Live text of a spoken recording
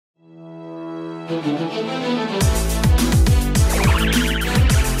What's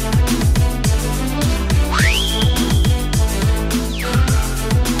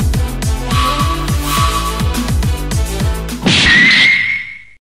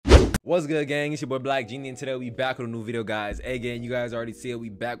good, gang? It's your boy Black Genie, and today we back with a new video, guys. Hey, gang, you guys already see it. We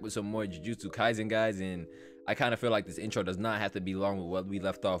back with some more Jujutsu Kaisen, guys, and I kind of feel like this intro does not have to be long with what we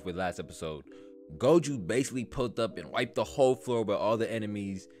left off with last episode. Goju basically pulled up and wiped the whole floor with all the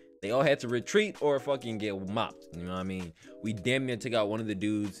enemies. They all had to retreat or fucking get mopped. You know what I mean? We damn near took out one of the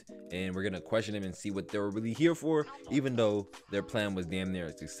dudes, and we're gonna question him and see what they were really here for, even though their plan was damn near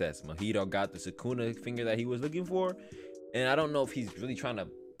a success. Mahito got the Sukuna finger that he was looking for, and I don't know if he's really trying to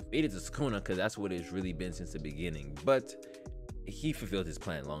beat it to Sukuna, because that's what it's really been since the beginning, but he fulfilled his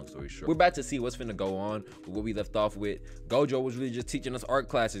plan, long story short. We're about to see what's finna go on with what we left off with. Gojo was really just teaching us art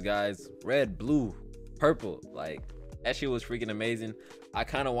classes, guys. Red, blue, purple, like that shit was freaking amazing. I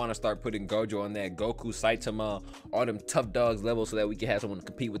kind of want to start putting Gojo on that Goku, Saitama, all them tough dogs level, so that we can have someone to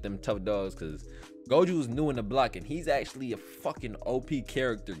compete with them tough dogs, because Goju's new in the block and he's actually a fucking OP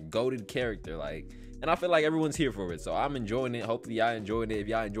character, goated character, like, and I feel like everyone's here for it, so I'm enjoying it. Hopefully y'all enjoying it. If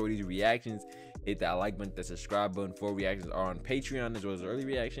y'all enjoy these reactions, hit that like button, that subscribe button. 4 reactions are on Patreon as well as early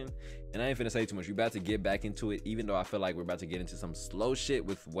reaction. And I ain't finna say too much. We're about to get back into it, even though I feel like we're about to get into some slow shit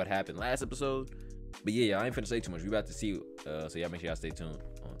with what happened last episode. But yeah, I ain't finna say too much. We about to see, so y'all make sure y'all stay tuned.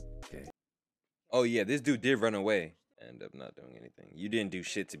 Okay. Oh yeah, this dude did run away. End up not doing anything. You didn't do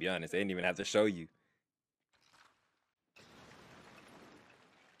shit, to be honest. They didn't even have to show you.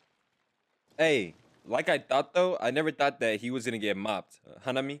 Hey, like I thought though, I never thought that he was gonna get mopped.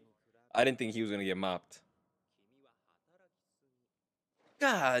 Hanami, I didn't think he was gonna get mopped.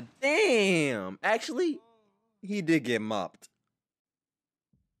 God damn! Actually, he did get mopped.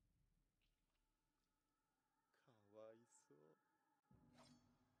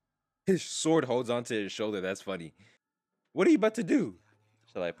 His sword holds onto his shoulder. That's funny. What are you about to do?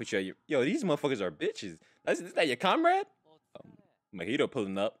 Shall I put you at your... Yo, these motherfuckers are bitches. Is that your comrade? Mahito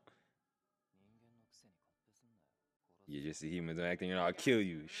pulling up. You're just a human acting, and I'll kill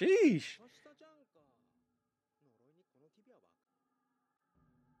you. Sheesh.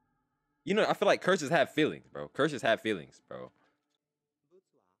 You know, I feel like curses have feelings, bro. Curses have feelings, bro.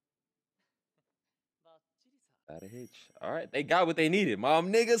 Got a hitch. All right, they got what they needed.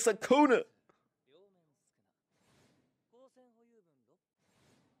 Mom, nigga, Sukuna.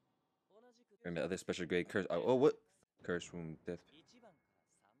 And the other special grade curse. Oh, what? Curse room death.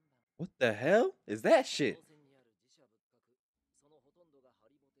 What the hell is that shit?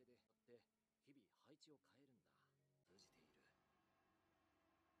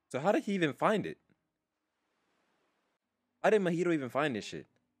 So how did he even find it? How did Mahito even find this shit?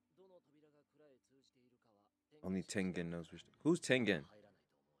 Only Tengen knows which. Who's Tengen?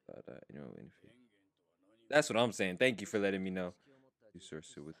 You know, that's what I'm saying. Thank you for letting me know. You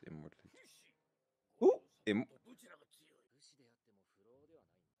sorcerer with immortality. Who?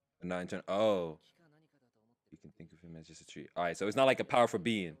 Not in turn. Oh, you can think of him as just a tree. All right, so it's not like a powerful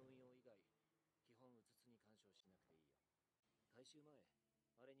being.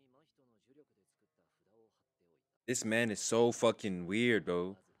 This man is so fucking weird,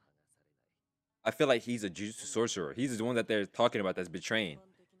 bro. I feel like he's a Jujutsu sorcerer. He's the one that they're talking about that's betraying.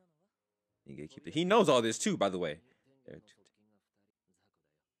 He knows all this too, by the way.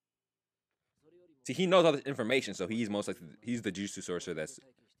 See, he knows all this information, so he's most likely he's the Jujutsu sorcerer that's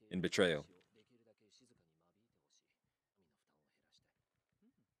in betrayal.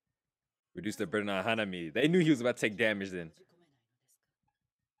 Reduce the burden on Hanami. They knew he was about to take damage then.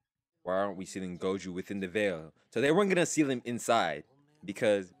 Why aren't we sealing Goju within the veil? So they weren't gonna seal him inside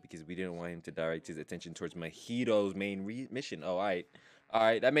because we didn't want him to direct his attention towards Mahito's main mission. Oh, all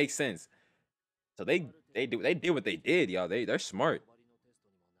right, that makes sense. So they did what they did, y'all. They're smart.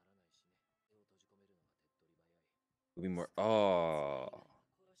 We'll be more. Oh.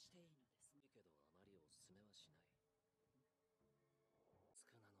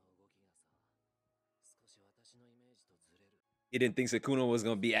 He didn't think Sukuna was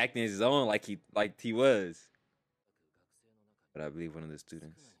gonna be acting his own like he was. But I believe one of the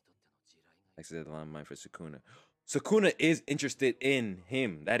students exited the line of mind for Sukuna. Sukuna is interested in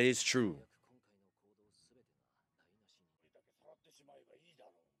him. That is true.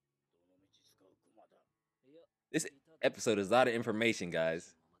 This episode is a lot of information,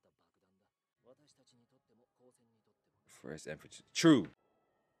 guys. First emphasis. True.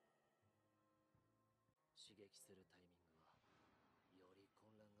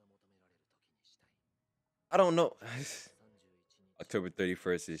 I don't know. October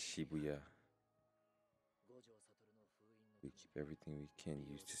 31st is Shibuya. everything we can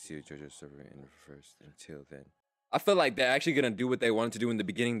use to seal JoJo's server in first. Until then, I feel like they're actually gonna do what they wanted to do in the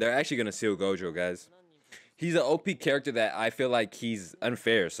beginning. They're actually gonna seal Gojo, guys. He's an OP character that I feel like he's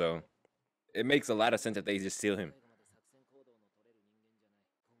unfair, so it makes a lot of sense that they just seal him.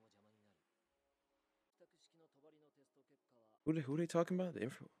 Who they talking about? The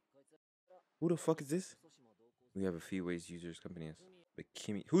info. Who the fuck is this? We have a few ways users company us. But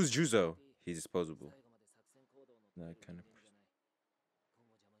Kmya, who's Juzo? He's disposable. That kind of person.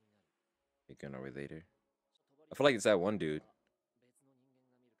 You're gonna over later. I feel like it's that one dude.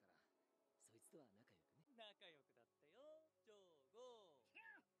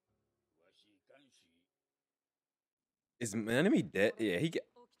 Is Hanami dead? Yeah,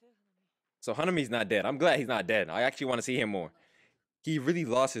 so Hanami's not dead. I'm glad he's not dead. I actually want to see him more. He really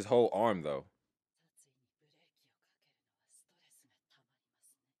lost his whole arm though.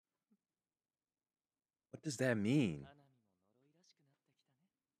 What does that mean?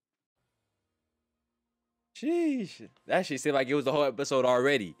 Sheesh. That shit seemed like it was the whole episode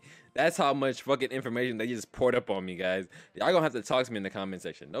already. That's how much fucking information they just poured up on me, guys. Y'all gonna have to talk to me in the comment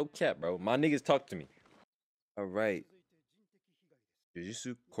section. No cap, bro. My niggas talk to me. Alright.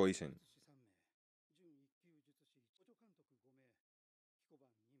 Jujutsu Kaisen.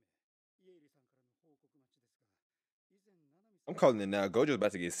 I'm calling it now. Gojo's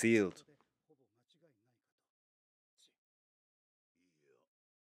about to get sealed.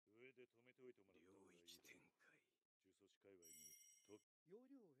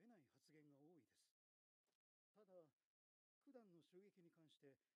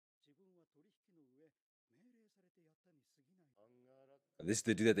 This is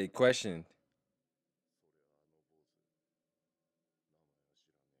the dude that they questioned.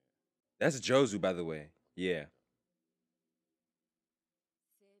 That's Jozu, by the way. Yeah.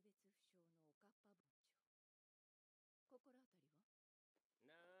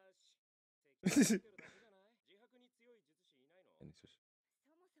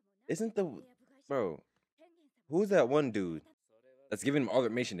 Isn't the bro? Who's that one dude that's giving him all the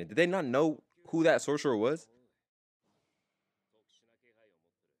information? Did they not know who that sorcerer was?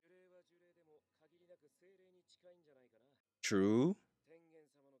 True.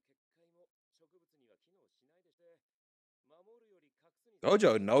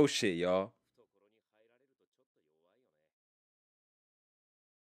 Gojo knows shit, y'all.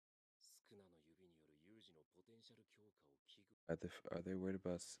 Are they worried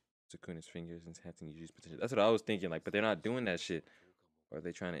about Sukuna's fingers enhancing Yuji's potential? That's what I was thinking, like, but they're not doing that shit. Or are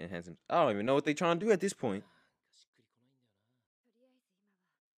they trying to enhance him? I don't even know what they're trying to do at this point.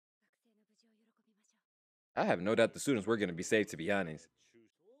 I have no doubt the students were going to be safe, to be honest.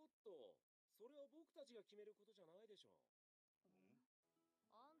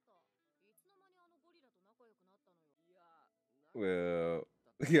 Well,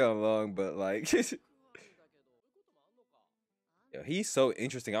 we got along, but like, yo, he's so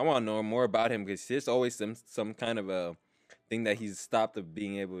interesting. I want to know more about him because there's always some kind of a thing that he's stopped of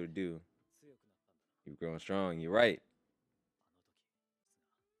being able to do. You've grown strong. You're right.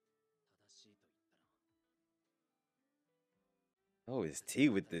 Oh, it's tea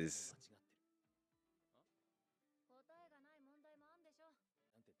with this.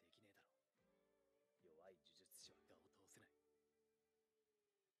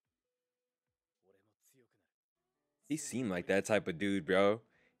 He seemed like that type of dude, bro.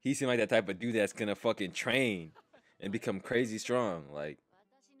 He seemed like that type of dude that's gonna fucking train and become crazy strong. Like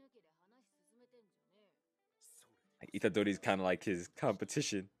Itadori's kind of like his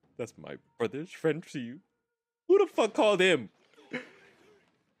competition. That's my brother's friend to you. Who the fuck called him?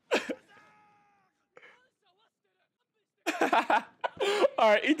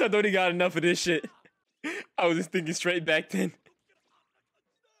 Alright, Itadori got enough of this shit. I was just thinking straight back then.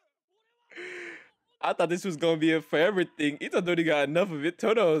 I thought this was gonna be a forever thing. Itadori got enough of it.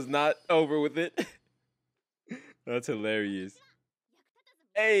 Todo's not over with it. That's hilarious.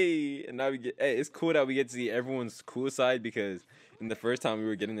 Hey, and now we get. Hey, it's cool that we get to see everyone's cool side because in the first time we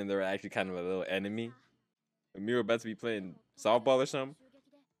were getting them, they were actually kind of a little enemy. And we were about to be playing softball or something.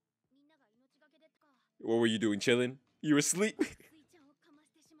 What were you doing? Chilling? You were asleep?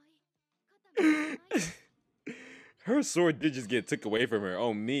 Her sword did just get took away from her.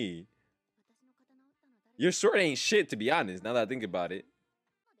 Oh, me. Your sword ain't shit, to be honest, now that I think about it.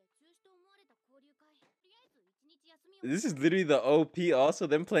 This is literally the OP also,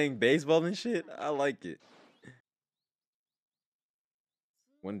 them playing baseball and shit. I like it.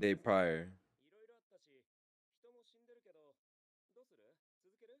 One day prior.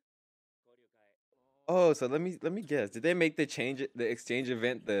 Oh, so let me guess. Did they make the exchange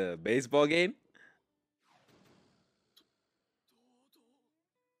event the baseball game?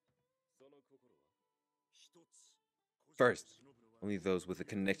 First, only those with a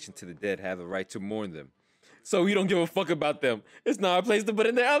connection to the dead have the right to mourn them. So we don't give a fuck about them. It's not our place to put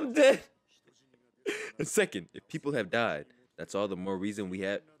in there, I'm dead. And second, if people have died, that's all the more reason we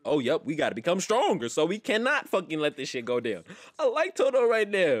have. Oh, yep, we gotta become stronger, so we cannot fucking let this shit go down. I like Toto right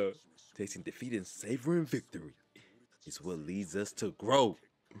now. Tasting defeat and savoring victory is what leads us to grow.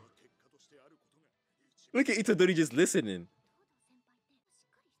 Look at Itadori just listening.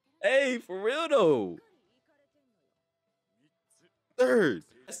 Hey, for real though. Third.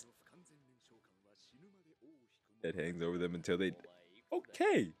 That hangs over them until they.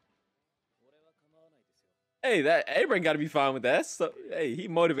 Okay. Hey, that Abraham got to be fine with that. So, hey, he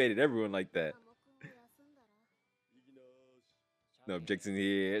motivated everyone like that. No objections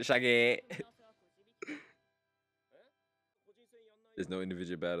here. Jacques. There's no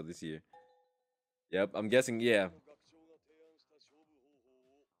individual battle this year. Yep, I'm guessing, yeah.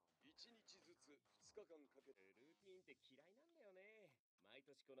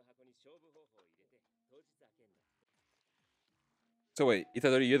 So wait,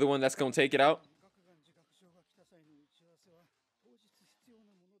 Itadori, you're the one that's gonna take it out?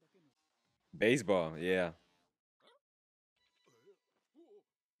 Baseball, yeah.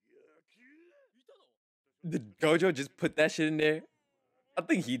 Did Gojo just put that shit in there? I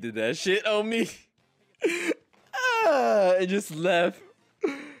think he did that shit on me. And just left.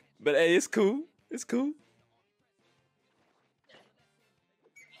 But hey, it's cool. It's cool.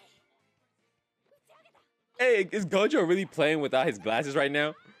 Hey, is Gojo really playing without his glasses right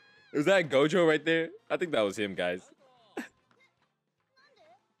now? Is that Gojo right there? I think that was him, guys.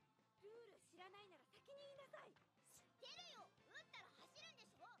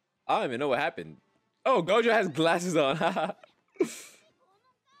 I don't even know what happened. Oh, Gojo has glasses on.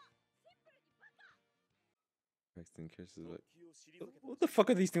 What the fuck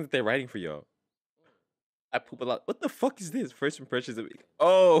are these things that they're writing for y'all? I poop a lot. What the fuck is this? First impressions of me.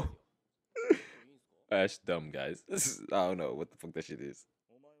 Oh. That's dumb, guys. I don't know what the fuck that shit is.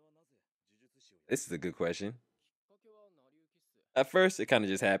 This is a good question. At first, it kind of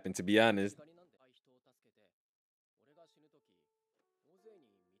just happened, to be honest.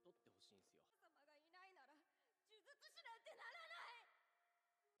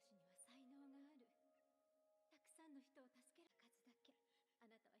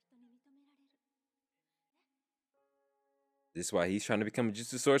 This is why he's trying to become a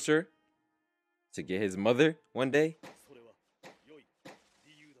Jutsu sorcerer? To get his mother one day?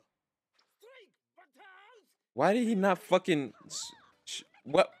 Why did he not fucking...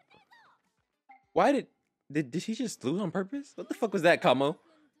 What? Why did he just lose on purpose? What the fuck was that, Kamo?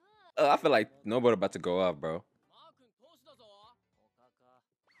 I feel like nobody about to go off, bro.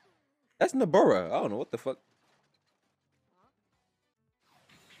 That's Nabora. I don't know what the fuck.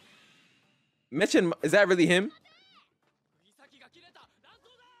 Mention, is that really him?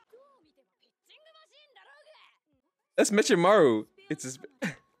 That's Michimaru. It's his...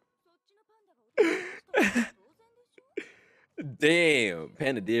 Damn,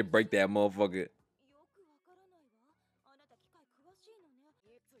 Panda did break that motherfucker.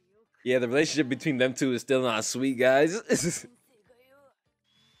 Yeah, the relationship between them two is still not sweet, guys.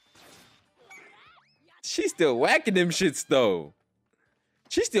 She's still whacking them shits, though.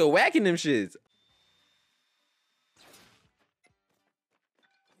 She's still whacking them shits.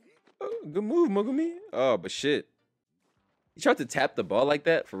 Oh, good move, Mogumi. Oh, but shit. You tried to tap the ball like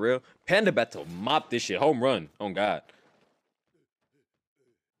that? For real? Panda about to mop this shit. Home run. Oh, God.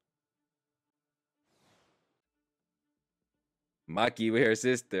 Maki with her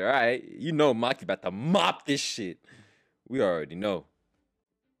sister. All right. You know Maki about to mop this shit. We already know.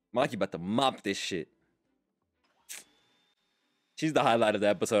 Maki about to mop this shit. She's the highlight of the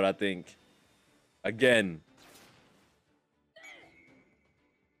episode, I think. Again.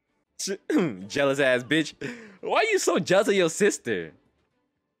 Jealous ass bitch. Why are you so jealous of your sister?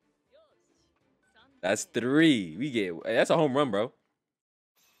 That's 3. We get... That's a home run, bro.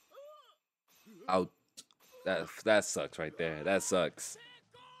 Out. That sucks right there. That sucks.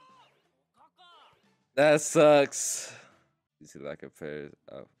 That sucks. You see, like a pair.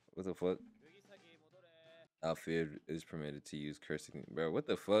 What the fuck? Outfield is permitted to use curse technique, bro. What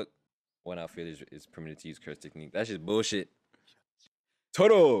the fuck? One outfield is permitted to use curse technique. That's just bullshit.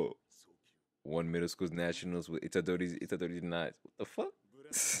 Toto. One middle school's nationals with Itadori's knives. What the fuck?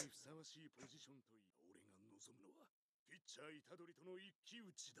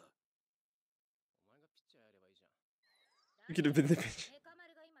 You could have been the bitch.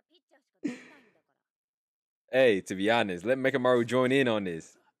 Hey, to be honest, let Mekamaru join in on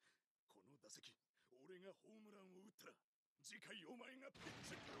this.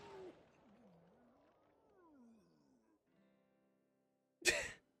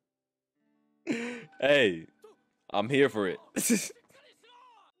 Hey, I'm here for it.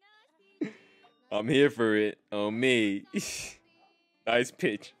 I'm here for it. On me. Nice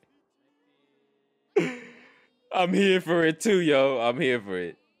pitch. I'm here for it too, yo. I'm here for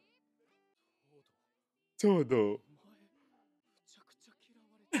it. Todo.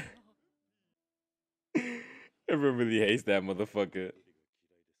 Everyone really hates that motherfucker.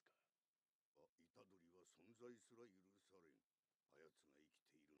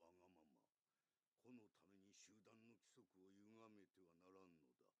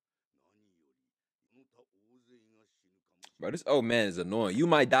 Bro, this old man is annoying. You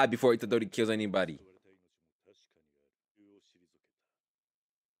might die before Itadori kills anybody.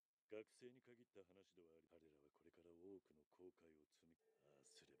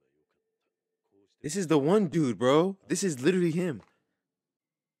 This is the one dude, bro. This is literally him.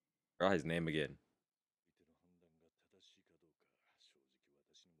 Bro, his name again.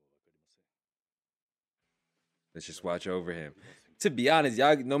 Let's just watch over him. To be honest,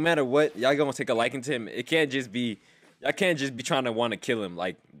 y'all, no matter what, y'all gonna take a liking to him. It can't just be, y'all can't just be trying to want to kill him,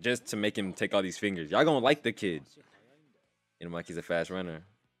 like, just to make him take all these fingers. Y'all gonna like the kid. You know, like he's a fast runner.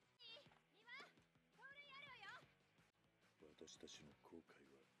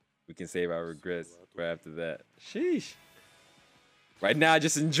 We can save our regrets for after that. Sheesh. Right now,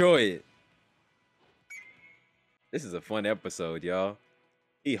 just enjoy it. This is a fun episode, y'all.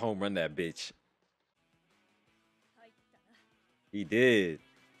 He home run that bitch. He did.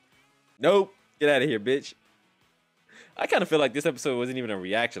 Nope. Get out of here, bitch. I kind of feel like this episode wasn't even a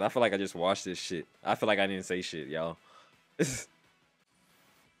reaction. I feel like I just watched this shit. I feel like I didn't say shit, y'all.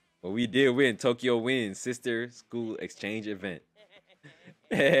 But we did win. Tokyo wins. Sister school exchange event.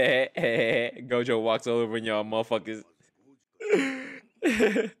 Gojo walks over and y'all motherfuckers.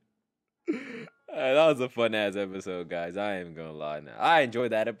 That was a fun ass episode, guys. I ain't gonna lie now. I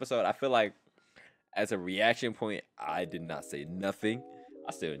enjoyed that episode. I feel like as a reaction point, I did not say nothing.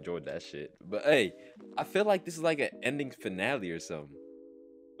 I still enjoyed that shit. But hey, I feel like this is like an ending finale or something.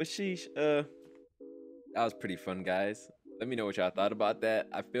 But sheesh, that was pretty fun, guys. Let me know what y'all thought about that.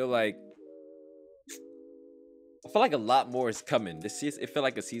 I feel like a lot more is coming. It felt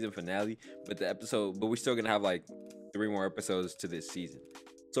like a season finale, but we're still gonna have like 3 more episodes to this season.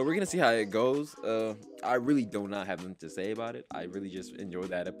 So we're gonna see how it goes. I really do not have nothing to say about it. I really just enjoyed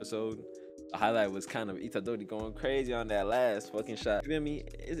that episode. The highlight was kind of Itadori going crazy on that last fucking shot. You feel me?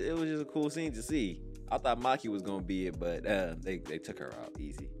 It was just a cool scene to see. I thought Maki was gonna be it, but they took her out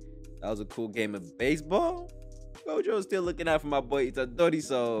easy. That was a cool game of baseball. Gojo's still looking out for my boy Itadori,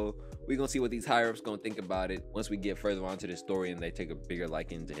 so we're gonna see what these higher ups gonna think about it once we get further onto the story and they take a bigger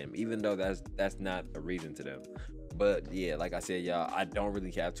liking to him, even though that's not a reason to them. But yeah, like I said, y'all, I don't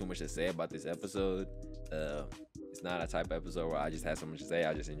really have too much to say about this episode. It's not a type of episode where I just have so much to say.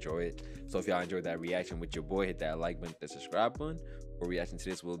 I just enjoy it. So if y'all enjoyed that reaction with your boy, hit that like button, the subscribe button. For reaction to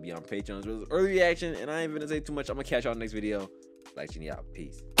this will be on Patreon as well as early reaction. And I ain't gonna say too much. I'm gonna catch y'all next video. Like, out.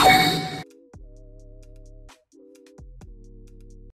 Peace.